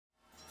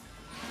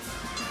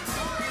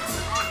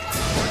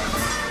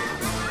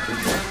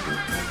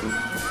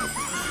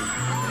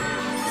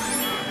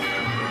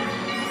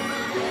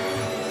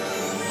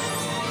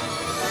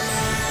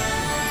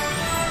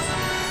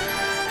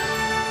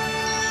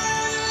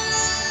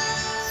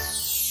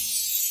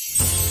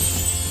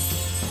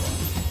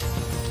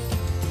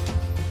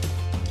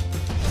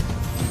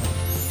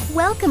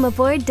Welcome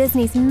aboard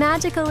Disney's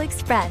Magical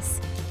Express.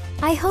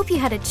 I hope you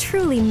had a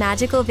truly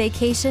magical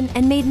vacation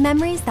and made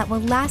memories that will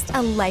last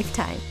a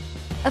lifetime.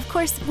 Of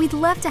course, we'd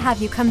love to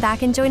have you come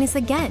back and join us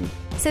again,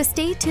 so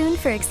stay tuned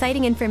for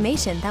exciting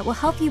information that will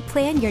help you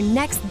plan your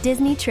next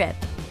Disney trip.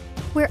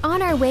 We're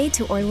on our way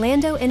to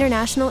Orlando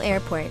International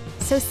Airport,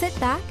 so sit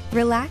back,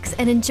 relax,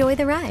 and enjoy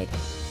the ride.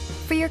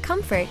 For your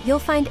comfort, you'll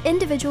find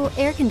individual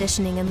air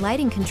conditioning and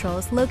lighting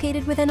controls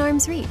located within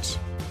arm's reach.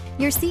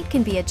 Your seat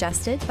can be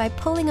adjusted by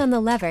pulling on the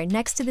lever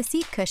next to the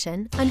seat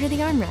cushion under the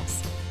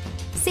armrest.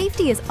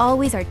 Safety is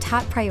always our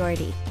top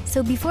priority,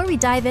 so before we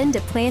dive into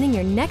planning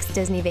your next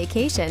Disney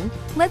vacation,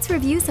 let's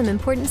review some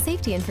important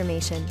safety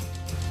information.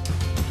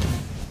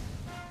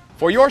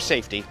 For your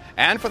safety,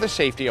 and for the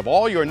safety of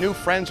all your new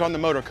friends on the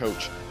motor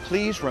coach,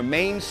 please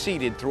remain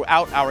seated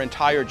throughout our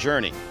entire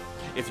journey.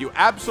 If you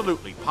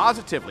absolutely,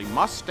 positively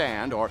must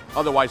stand or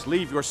otherwise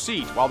leave your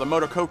seat while the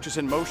motor coach is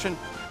in motion,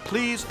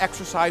 please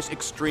exercise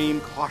extreme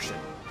caution.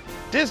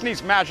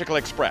 Disney's Magical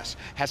Express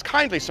has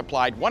kindly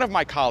supplied one of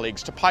my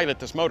colleagues to pilot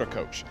this motor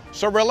coach.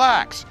 So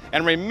relax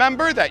and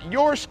remember that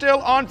you're still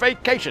on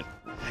vacation.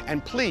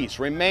 And please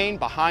remain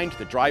behind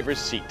the driver's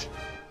seat.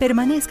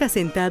 Permanezca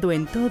sentado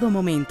en todo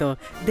momento,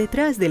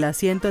 detrás del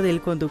asiento del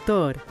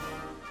conductor.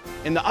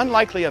 In the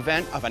unlikely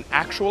event of an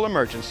actual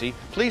emergency,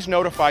 please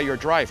notify your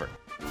driver.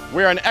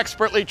 We're an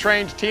expertly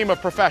trained team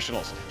of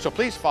professionals, so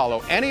please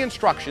follow any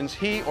instructions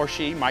he or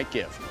she might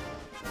give.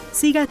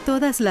 Siga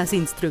todas las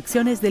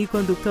instrucciones del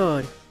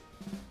conductor.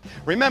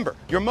 Remember,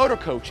 your motor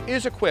coach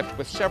is equipped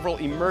with several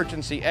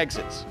emergency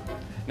exits.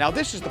 Now,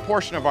 this is the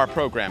portion of our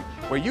program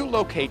where you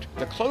locate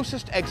the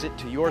closest exit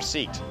to your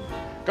seat.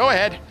 Go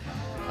ahead.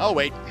 I'll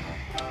wait.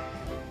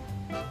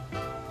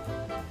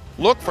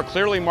 Look for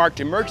clearly marked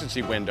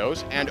emergency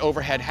windows and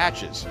overhead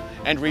hatches,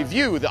 and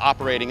review the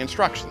operating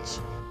instructions.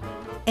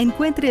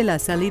 Encuentre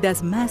las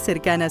salidas más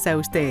cercanas a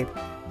usted.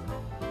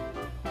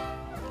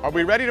 Are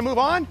we ready to move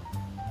on?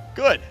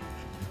 Good.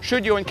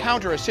 Should you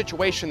encounter a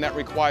situation that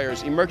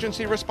requires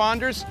emergency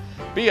responders,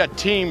 be a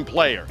team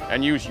player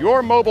and use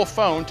your mobile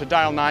phone to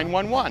dial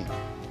 911,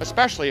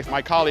 especially if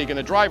my colleague in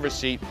the driver's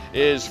seat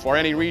is, for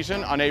any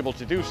reason, unable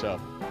to do so.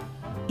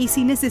 Y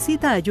si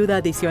necesita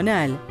ayuda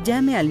adicional,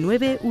 llame al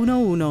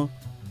 911.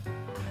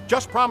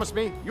 Just promise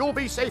me you'll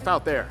be safe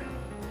out there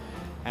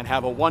and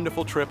have a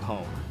wonderful trip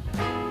home.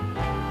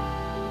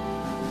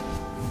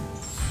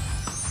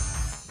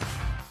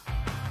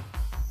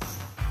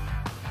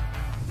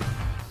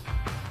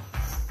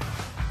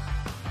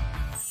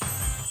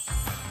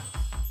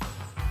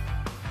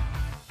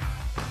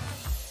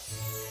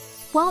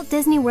 Walt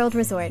Disney World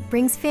Resort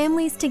brings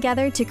families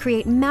together to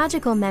create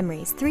magical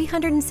memories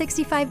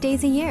 365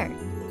 days a year.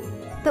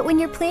 But when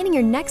you're planning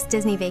your next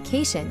Disney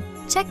vacation,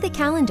 check the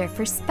calendar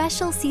for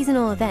special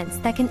seasonal events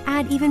that can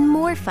add even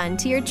more fun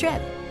to your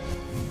trip.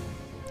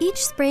 Each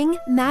spring,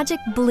 magic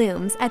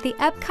blooms at the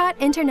Epcot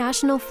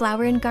International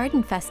Flower and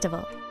Garden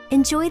Festival.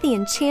 Enjoy the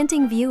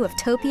enchanting view of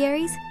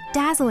topiaries,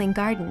 dazzling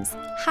gardens,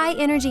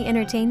 high-energy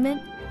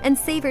entertainment, and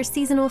savor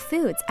seasonal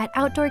foods at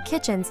outdoor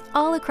kitchens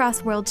all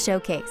across World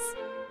Showcase.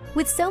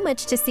 With so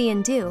much to see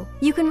and do,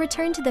 you can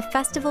return to the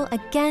festival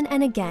again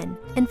and again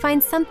and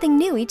find something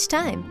new each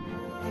time.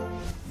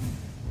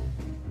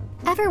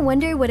 Ever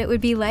wonder what it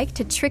would be like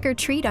to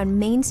trick-or-treat on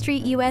Main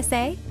Street,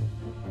 USA?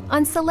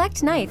 On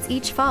select nights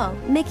each fall,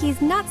 Mickey's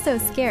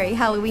not-so-scary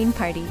Halloween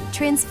party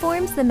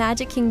transforms the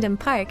Magic Kingdom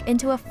Park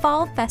into a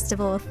fall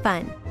festival of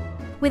fun,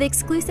 with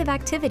exclusive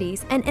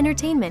activities and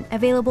entertainment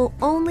available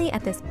only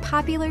at this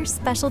popular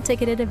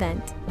special-ticketed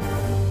event.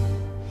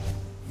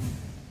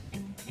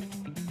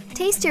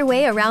 Taste your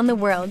way around the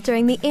world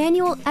during the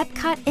annual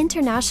Epcot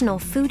International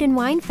Food and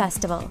Wine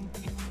Festival.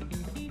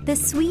 The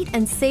sweet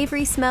and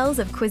savory smells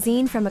of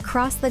cuisine from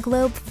across the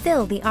globe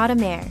fill the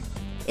autumn air.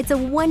 It's a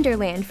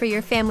wonderland for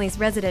your family's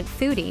resident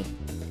foodie,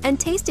 and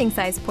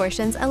tasting-sized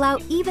portions allow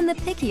even the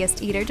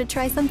pickiest eater to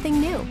try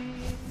something new.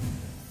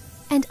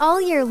 And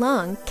all year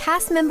long,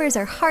 cast members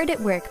are hard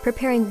at work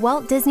preparing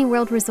Walt Disney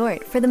World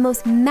Resort for the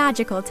most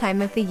magical time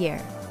of the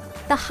year.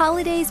 The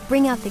holidays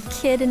bring out the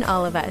kid in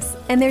all of us,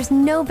 and there's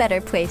no better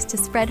place to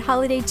spread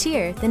holiday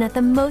cheer than at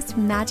the most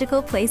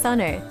magical place on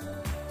Earth.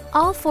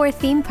 All 4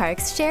 theme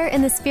parks share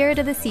in the spirit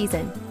of the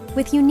season,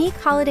 with unique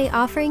holiday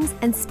offerings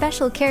and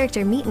special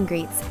character meet and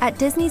greets at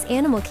Disney's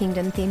Animal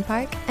Kingdom theme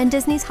park and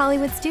Disney's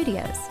Hollywood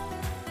Studios.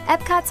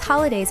 Epcot's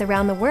Holidays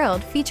Around the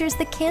World features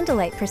the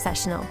Candlelight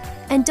Processional,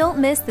 and don't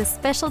miss the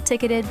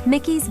special-ticketed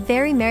Mickey's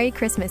Very Merry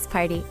Christmas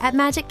Party at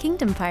Magic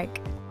Kingdom Park.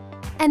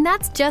 And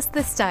that's just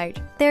the start.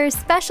 There are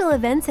special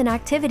events and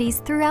activities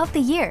throughout the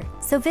year,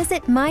 so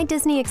visit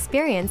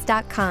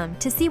MyDisneyExperience.com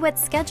to see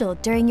what's scheduled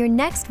during your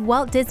next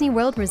Walt Disney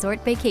World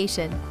Resort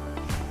vacation.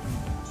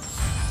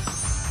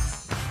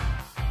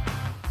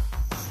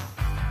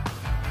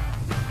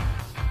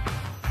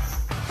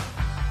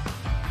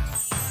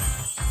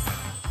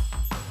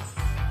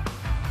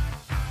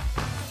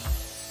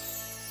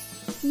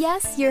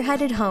 Yes, you're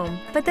headed home,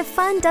 but the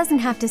fun doesn't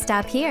have to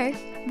stop here.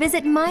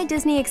 Visit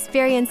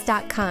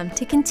MyDisneyExperience.com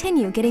to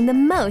continue getting the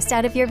most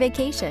out of your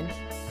vacation.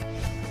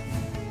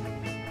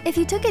 If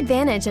you took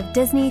advantage of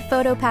Disney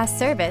PhotoPass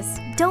service,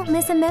 don't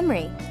miss a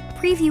memory.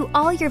 Preview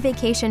all your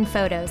vacation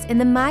photos in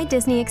the My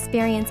Disney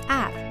Experience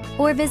app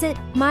or visit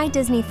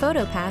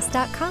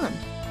mydisneyphotopass.com.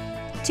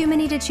 Too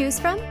many to choose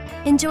from?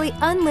 Enjoy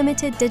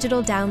unlimited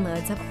digital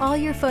downloads of all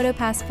your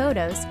PhotoPass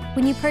photos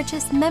when you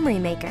purchase Memory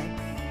Maker.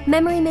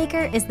 Memory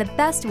Maker is the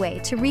best way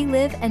to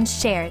relive and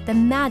share the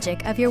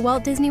magic of your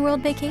Walt Disney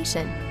World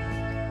vacation.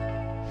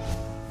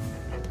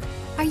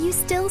 Are you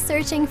still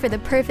searching for the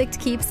perfect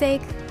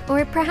keepsake?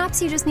 Or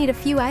perhaps you just need a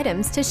few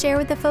items to share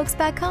with the folks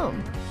back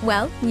home?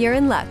 Well, you're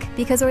in luck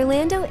because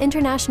Orlando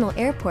International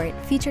Airport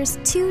features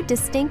 2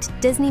 distinct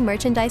Disney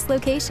merchandise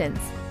locations.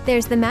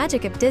 There's the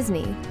magic of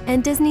Disney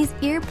and Disney's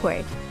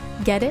Earport.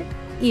 Get it?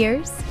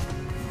 Ears?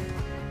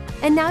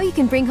 And now you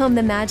can bring home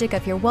the magic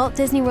of your Walt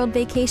Disney World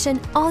vacation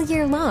all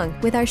year long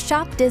with our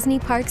Shop Disney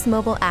Parks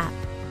mobile app.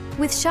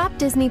 With Shop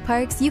Disney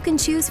Parks, you can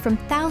choose from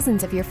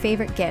thousands of your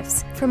favorite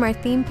gifts, from our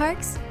theme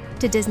parks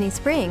to Disney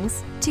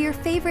Springs to your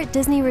favorite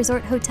Disney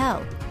Resort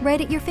hotel,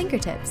 right at your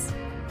fingertips.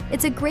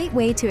 It's a great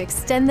way to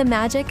extend the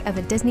magic of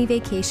a Disney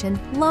vacation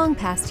long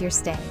past your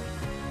stay.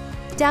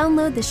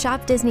 Download the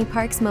Shop Disney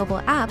Parks mobile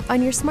app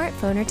on your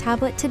smartphone or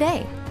tablet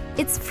today.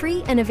 It's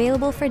free and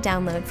available for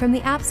download from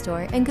the App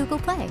Store and Google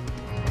Play.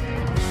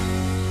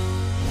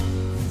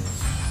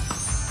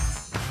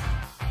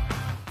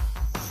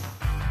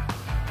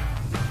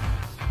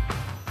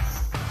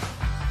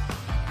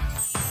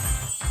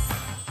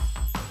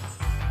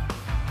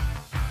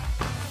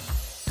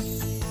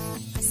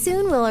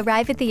 Soon we'll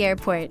arrive at the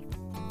airport.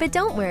 But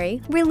don't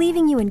worry, we're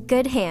leaving you in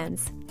good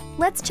hands.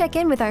 Let's check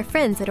in with our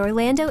friends at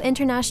Orlando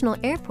International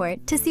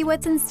Airport to see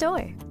what's in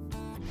store.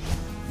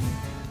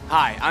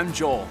 Hi, I'm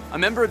Joel, a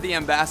member of the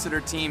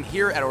ambassador team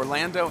here at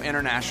Orlando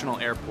International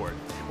Airport.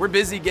 We're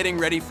busy getting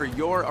ready for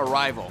your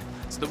arrival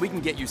so that we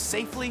can get you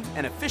safely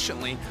and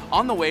efficiently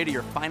on the way to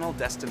your final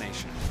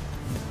destination.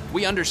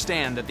 We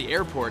understand that the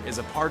airport is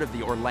a part of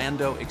the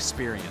Orlando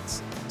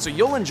experience, so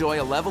you'll enjoy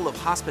a level of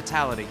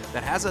hospitality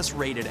that has us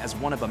rated as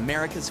one of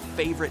America's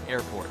favorite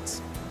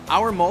airports.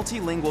 Our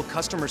multilingual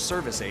customer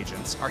service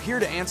agents are here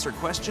to answer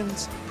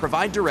questions,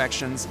 provide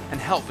directions, and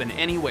help in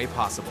any way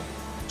possible.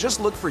 Just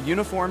look for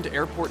uniformed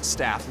airport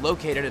staff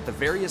located at the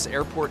various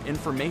airport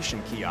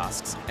information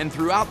kiosks and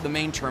throughout the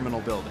main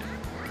terminal building.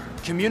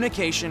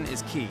 Communication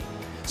is key,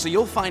 so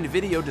you'll find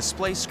video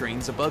display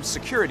screens above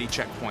security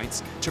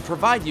checkpoints to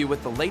provide you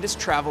with the latest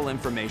travel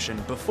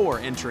information before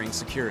entering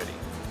security.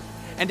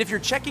 And if you're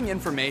checking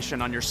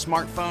information on your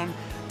smartphone,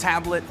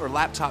 tablet, or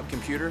laptop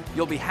computer,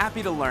 you'll be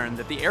happy to learn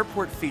that the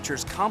airport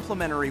features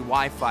complimentary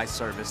Wi-Fi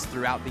service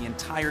throughout the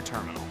entire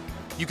terminal.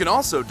 You can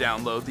also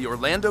download the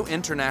Orlando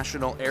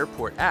International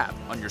Airport app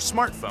on your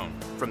smartphone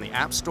from the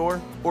App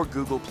Store or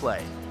Google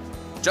Play.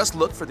 Just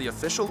look for the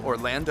official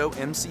Orlando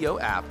MCO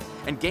app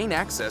and gain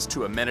access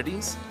to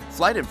amenities,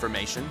 flight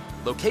information,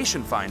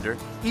 location finder,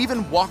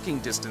 even walking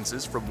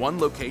distances from one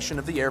location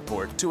of the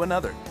airport to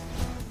another.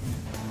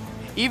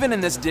 Even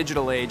in this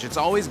digital age, it's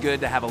always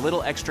good to have a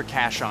little extra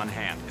cash on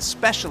hand,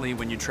 especially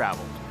when you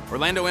travel.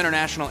 Orlando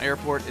International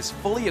Airport is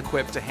fully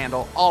equipped to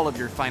handle all of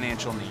your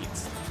financial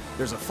needs.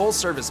 There's a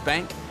full-service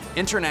bank,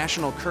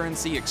 international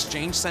currency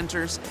exchange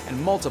centers, and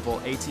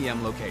multiple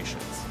ATM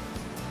locations.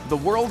 The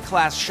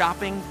world-class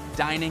shopping,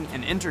 dining,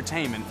 and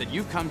entertainment that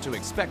you've come to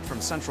expect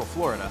from Central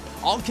Florida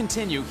all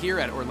continue here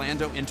at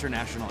Orlando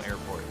International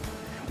Airport.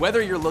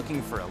 Whether you're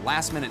looking for a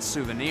last-minute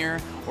souvenir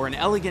or an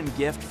elegant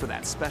gift for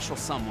that special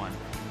someone,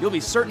 you'll be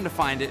certain to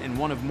find it in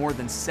one of more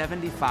than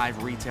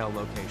 75 retail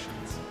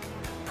locations.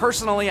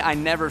 Personally, I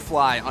never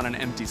fly on an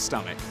empty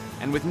stomach.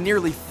 And with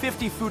nearly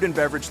 50 food and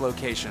beverage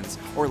locations,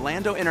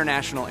 Orlando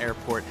International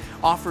Airport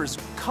offers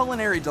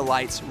culinary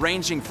delights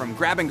ranging from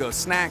grab-and-go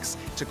snacks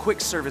to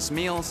quick-service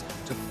meals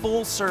to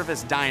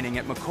full-service dining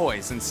at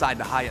McCoy's inside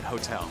the Hyatt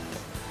Hotel.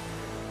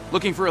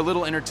 Looking for a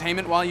little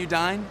entertainment while you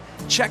dine?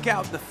 Check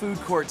out the food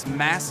court's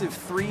massive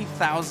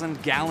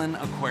 3,000-gallon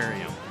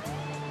aquarium.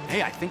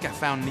 Hey, I think I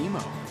found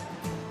Nemo.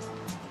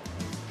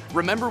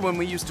 Remember when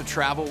we used to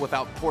travel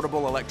without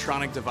portable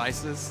electronic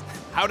devices?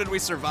 How did we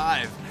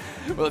survive?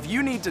 Well, if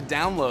you need to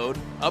download,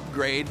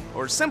 upgrade,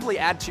 or simply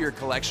add to your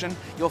collection,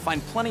 you'll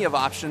find plenty of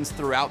options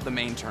throughout the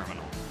main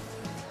terminal.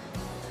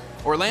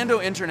 Orlando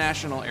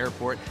International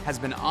Airport has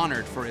been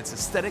honored for its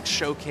aesthetic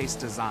showcase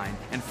design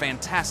and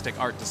fantastic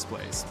art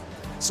displays.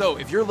 So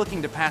if you're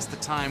looking to pass the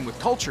time with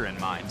culture in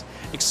mind,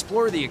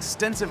 explore the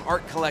extensive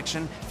art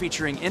collection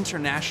featuring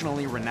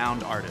internationally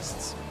renowned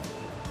artists.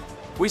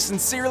 We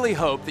sincerely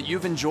hope that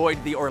you've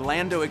enjoyed the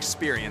Orlando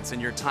experience in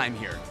your time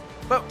here.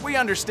 But we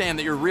understand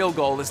that your real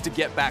goal is to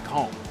get back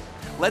home.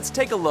 Let's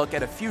take a look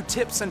at a few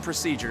tips and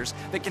procedures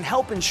that can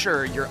help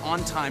ensure your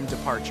on-time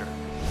departure.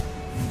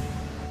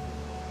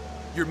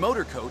 Your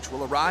motor coach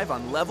will arrive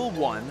on level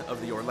 1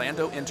 of the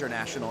Orlando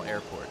International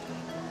Airport.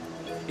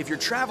 If you're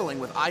traveling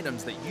with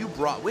items that you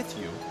brought with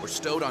you or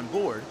stowed on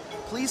board,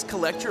 please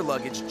collect your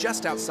luggage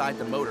just outside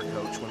the motor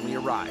coach when we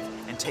arrive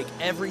and take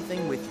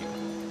everything with you.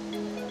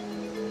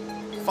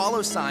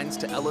 Follow signs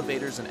to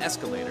elevators and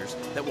escalators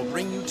that will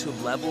bring you to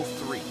level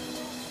 3.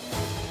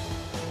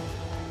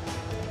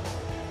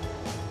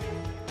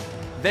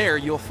 There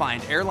you'll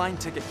find airline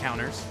ticket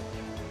counters,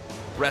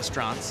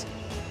 restaurants,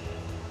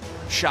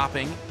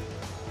 shopping,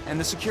 and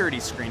the security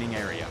screening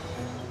area.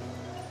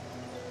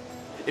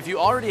 If you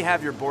already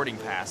have your boarding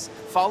pass,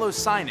 follow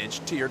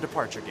signage to your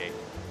departure gate.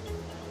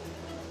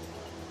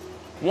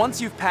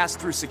 Once you've passed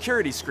through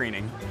security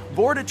screening,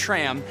 board a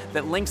tram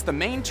that links the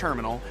main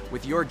terminal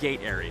with your gate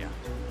area.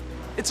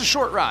 It's a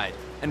short ride,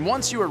 and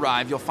once you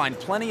arrive, you'll find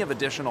plenty of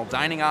additional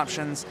dining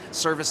options,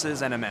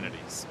 services, and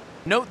amenities.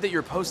 Note that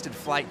your posted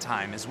flight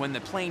time is when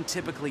the plane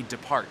typically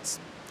departs.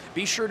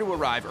 Be sure to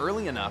arrive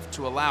early enough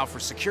to allow for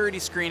security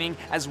screening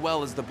as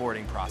well as the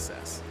boarding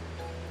process.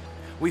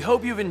 We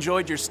hope you've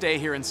enjoyed your stay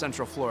here in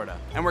Central Florida,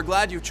 and we're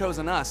glad you've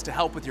chosen us to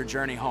help with your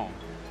journey home.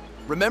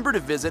 Remember to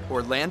visit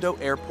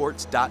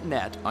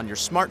orlandoairports.net on your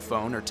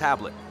smartphone or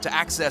tablet to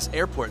access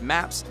airport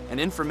maps and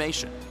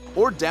information,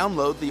 or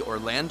download the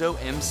Orlando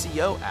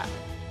MCO app.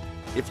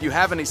 If you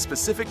have any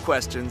specific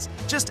questions,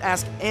 just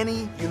ask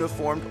any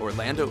uniformed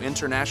Orlando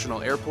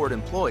International Airport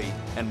employee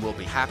and we'll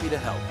be happy to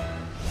help.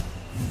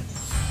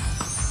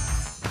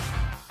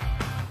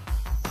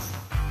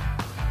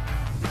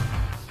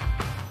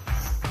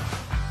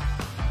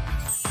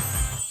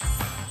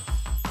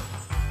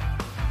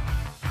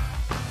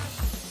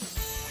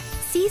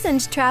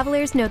 Seasoned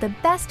travelers know the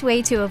best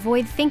way to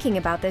avoid thinking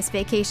about this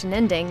vacation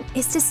ending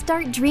is to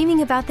start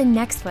dreaming about the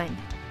next one,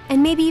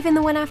 and maybe even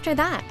the one after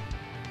that.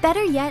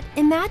 Better yet,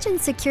 imagine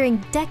securing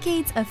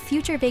decades of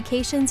future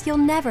vacations you'll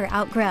never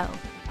outgrow.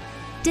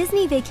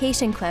 Disney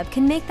Vacation Club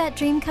can make that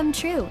dream come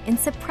true in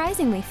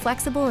surprisingly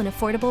flexible and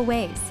affordable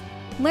ways.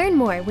 Learn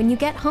more when you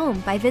get home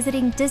by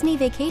visiting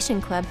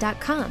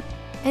DisneyVacationClub.com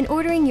and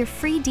ordering your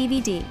free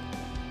DVD.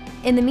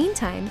 In the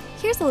meantime,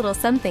 here's a little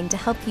something to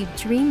help you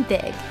dream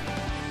big.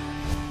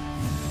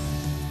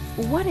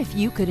 What if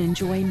you could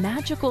enjoy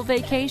magical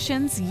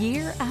vacations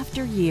year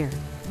after year,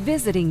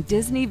 visiting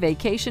Disney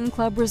Vacation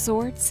Club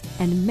resorts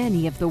and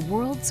many of the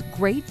world's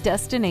great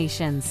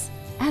destinations?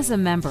 As a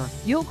member,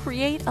 you'll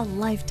create a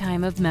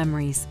lifetime of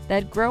memories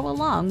that grow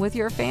along with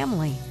your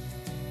family.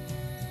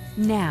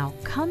 Now,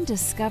 come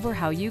discover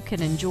how you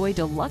can enjoy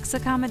deluxe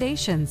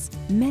accommodations,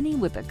 many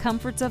with the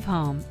comforts of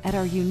home, at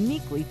our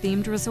uniquely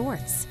themed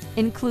resorts,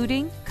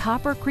 including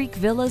Copper Creek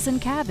Villas and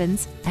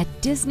Cabins at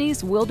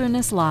Disney's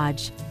Wilderness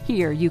Lodge.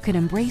 Here you can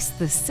embrace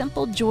the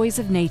simple joys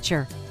of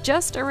nature,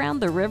 just around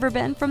the river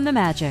bend from the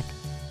Magic.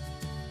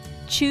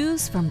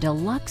 Choose from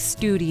deluxe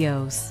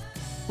studios,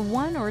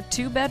 1 or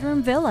 2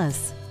 bedroom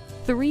villas,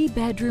 3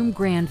 bedroom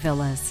grand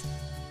villas,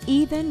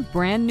 even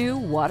brand new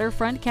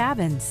waterfront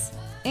cabins.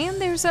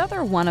 And there's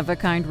other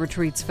one-of-a-kind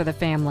retreats for the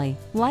family,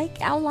 like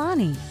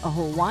Aulani, a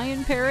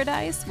Hawaiian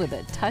paradise with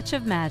a touch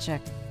of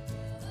magic.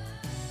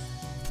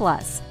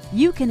 Plus,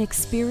 you can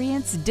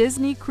experience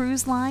Disney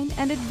Cruise Line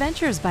and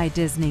Adventures by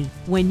Disney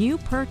when you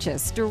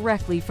purchase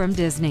directly from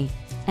Disney.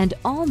 And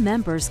all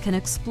members can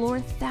explore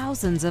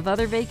thousands of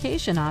other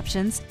vacation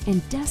options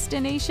in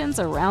destinations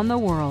around the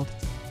world.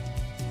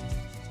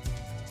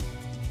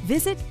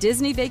 Visit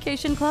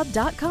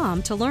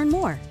DisneyVacationClub.com to learn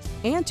more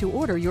and to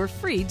order your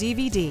free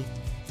DVD.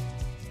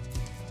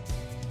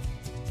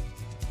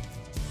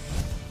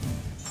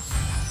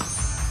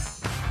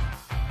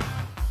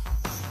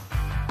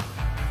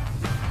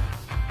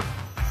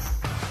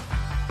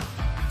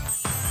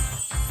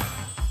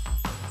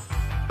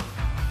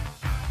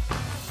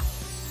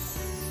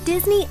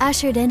 Disney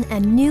ushered in a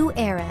new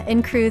era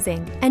in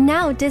cruising, and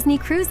now Disney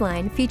Cruise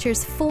Line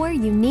features 4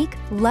 unique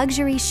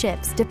luxury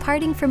ships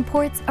departing from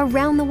ports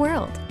around the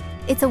world.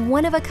 It's a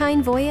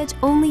one-of-a-kind voyage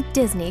only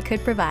Disney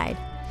could provide.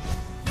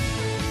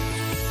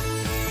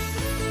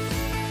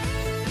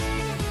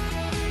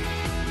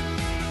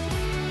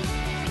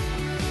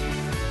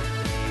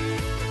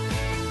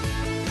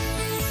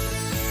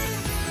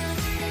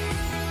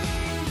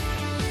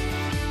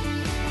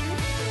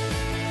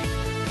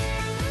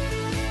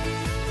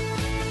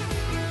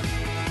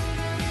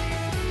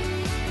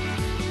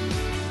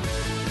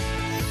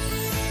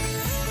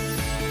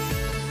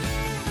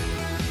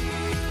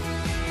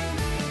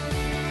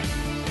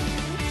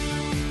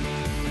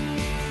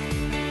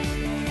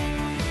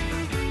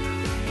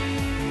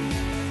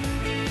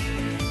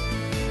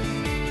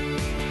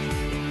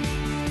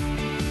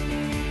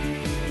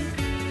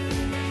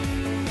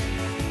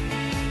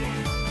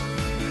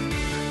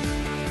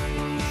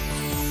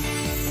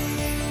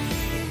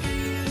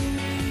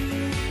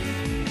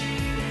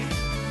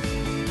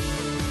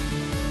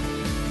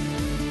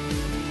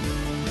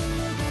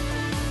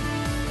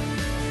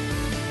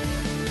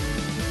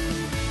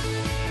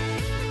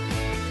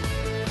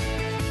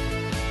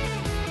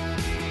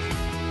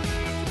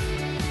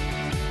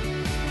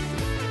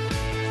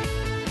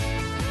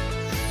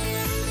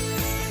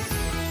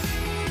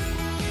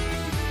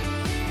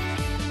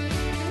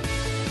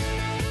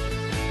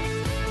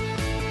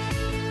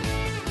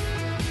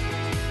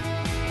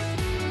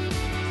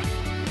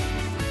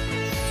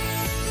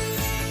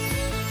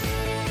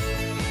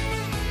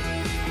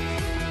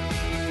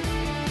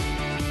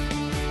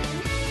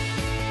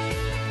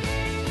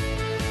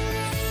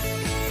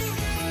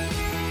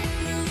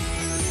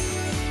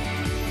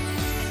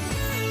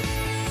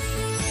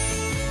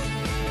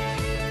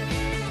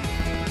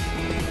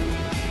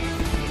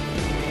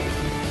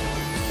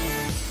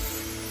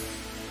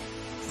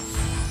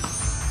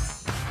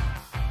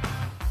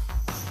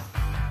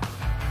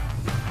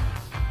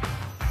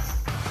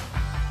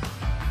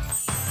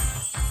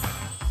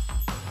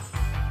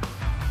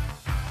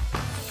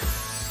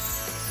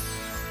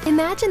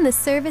 Imagine the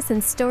service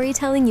and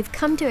storytelling you've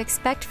come to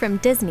expect from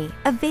Disney,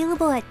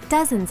 available at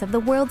dozens of the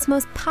world's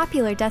most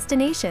popular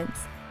destinations.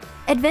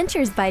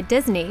 Adventures by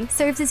Disney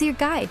serves as your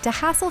guide to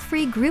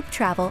hassle-free group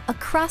travel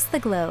across the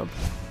globe.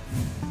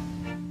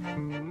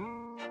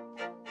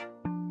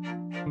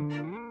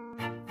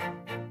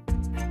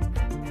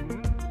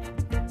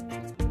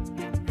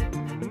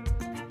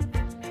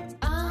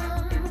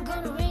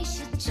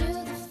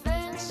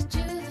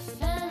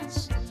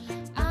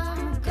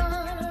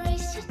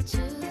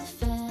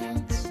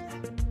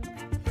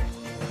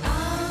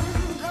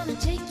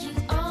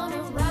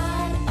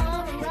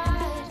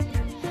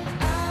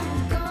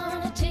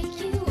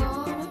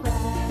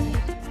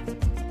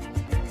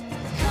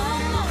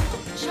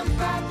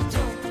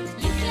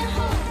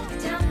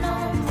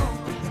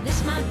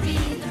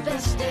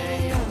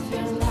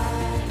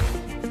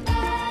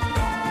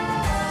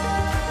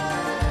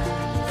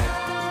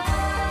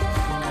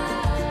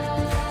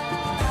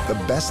 The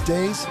best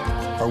days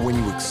are when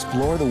you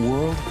explore the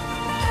world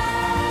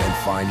and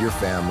find your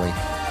family.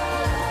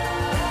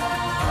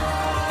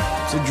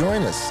 So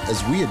join us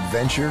as we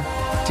adventure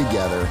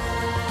together.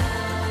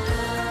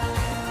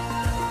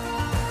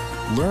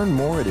 Learn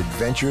more at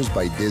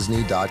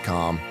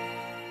adventuresbydisney.com.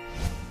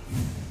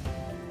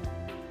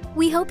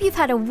 We hope you've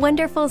had a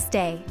wonderful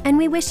stay, and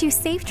we wish you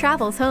safe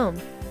travels home.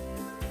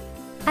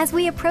 As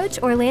we approach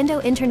Orlando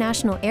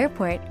International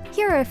Airport,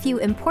 here are a few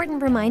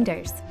important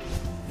reminders.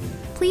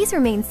 Please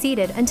remain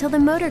seated until the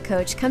motor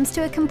coach comes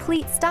to a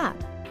complete stop.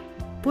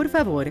 Por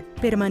favor,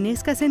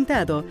 permanezca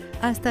sentado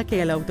hasta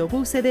que el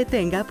autobús se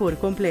detenga por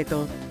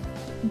completo.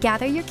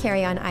 Gather your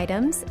carry-on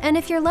items, and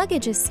if your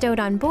luggage is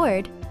stowed on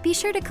board, be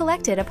sure to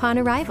collect it upon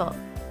arrival.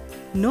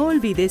 No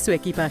olvide su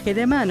equipaje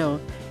de mano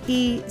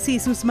y, si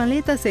sus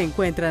maletas se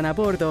encuentran a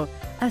bordo,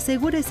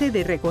 asegúrese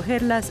de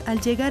recogerlas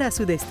al llegar a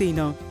su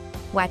destino.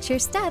 Watch your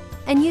step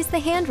and use the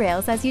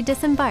handrails as you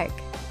disembark.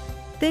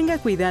 Tenga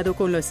cuidado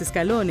con los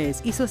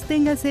escalones y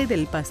sosténgase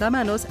del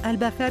pasamanos al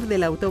bajar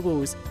del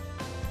autobús.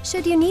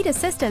 Should you need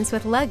assistance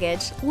with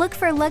luggage, look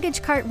for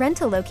luggage cart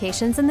rental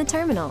locations in the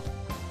terminal.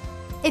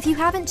 If you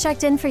haven't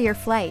checked in for your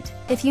flight,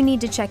 if you need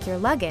to check your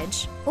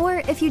luggage,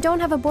 or if you don't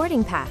have a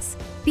boarding pass,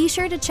 be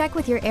sure to check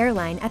with your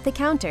airline at the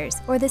counters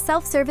or the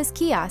self-service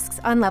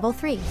kiosks on Level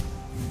 3.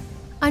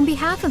 On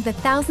behalf of the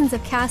thousands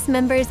of cast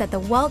members at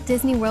the Walt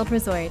Disney World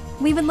Resort,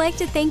 we would like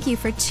to thank you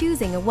for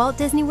choosing a Walt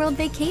Disney World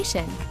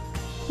vacation.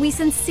 We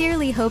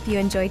sincerely hope you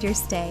enjoyed your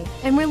stay,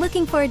 and we're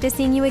looking forward to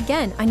seeing you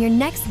again on your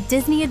next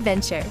Disney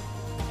adventure.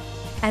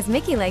 As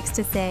Mickey likes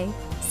to say,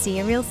 see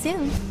you real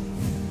soon.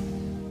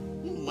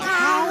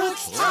 Now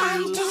it's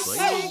time to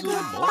say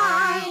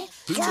goodbye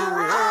to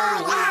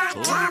all our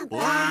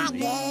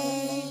company.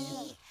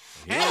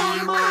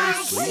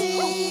 M-I-C.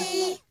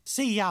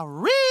 See ya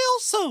real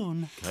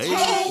soon.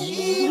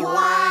 K-E-Y.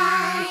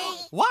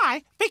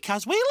 Why?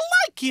 Because we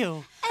like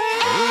you.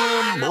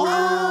 M-O-U-S-E.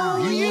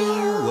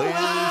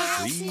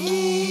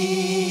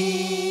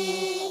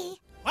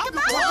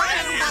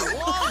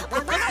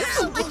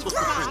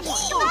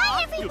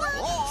 Bye,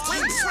 everyone.